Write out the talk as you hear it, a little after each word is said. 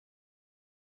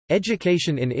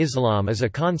Education in Islam is a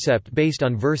concept based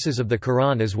on verses of the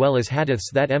Quran as well as hadiths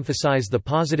that emphasize the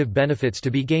positive benefits to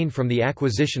be gained from the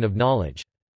acquisition of knowledge.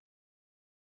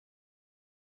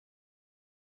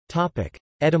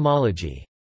 Etymology.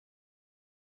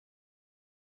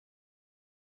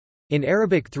 In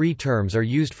Arabic, three terms are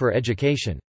used for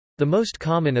education. The most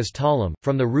common is ta'lim,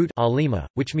 from the root alima,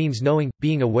 which means knowing,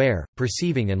 being aware,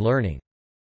 perceiving and learning.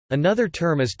 Another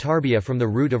term is tarbiyah from the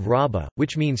root of rabba,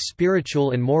 which means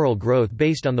spiritual and moral growth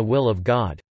based on the will of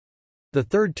God. The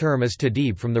third term is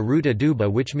tadib from the root aduba,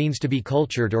 which means to be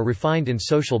cultured or refined in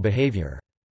social behavior.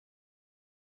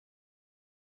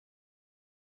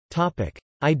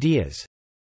 Ideas.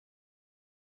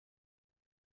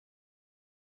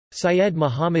 Syed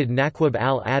Muhammad Naqib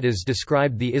al-Adaz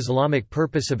described the Islamic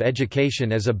purpose of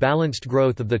education as a balanced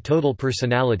growth of the total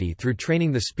personality through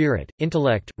training the spirit,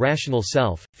 intellect, rational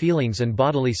self, feelings and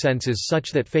bodily senses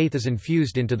such that faith is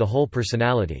infused into the whole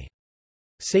personality.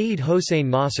 Sayyid Hossein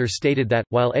Nasr stated that,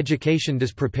 while education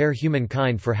does prepare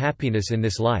humankind for happiness in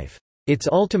this life, its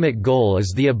ultimate goal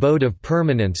is the abode of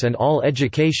permanence, and all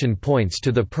education points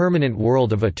to the permanent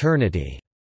world of eternity.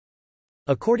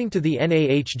 According to the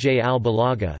Nahj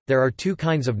al-Balagha, there are two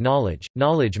kinds of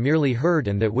knowledge merely heard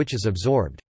and that which is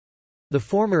absorbed. The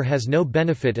former has no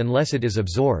benefit unless it is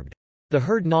absorbed. The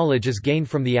heard knowledge is gained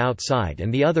from the outside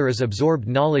and the other is absorbed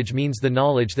knowledge, means the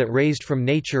knowledge that raised from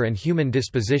nature and human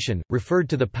disposition, referred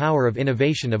to the power of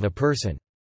innovation of a person.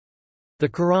 The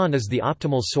Quran is the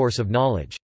optimal source of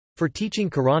knowledge. For teaching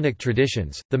Quranic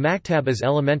traditions, the maktab as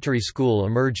elementary school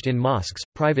emerged in mosques,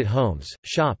 private homes,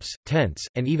 shops, tents,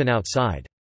 and even outside.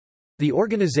 The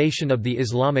Organization of the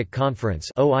Islamic Conference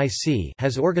 (OIC)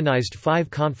 has organized 5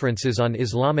 conferences on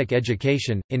Islamic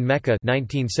education, in Mecca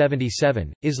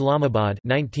 1977, Islamabad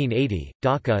 1980,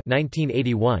 Dhaka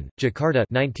 1981, Jakarta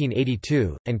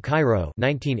 1982, and Cairo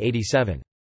 1987.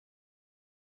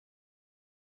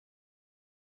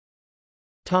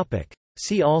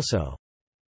 See also: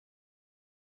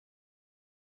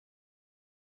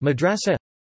 Madrasa,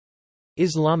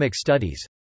 Islamic studies,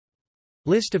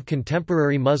 List of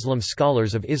contemporary Muslim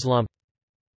scholars of Islam.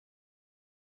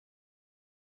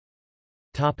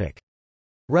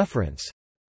 Reference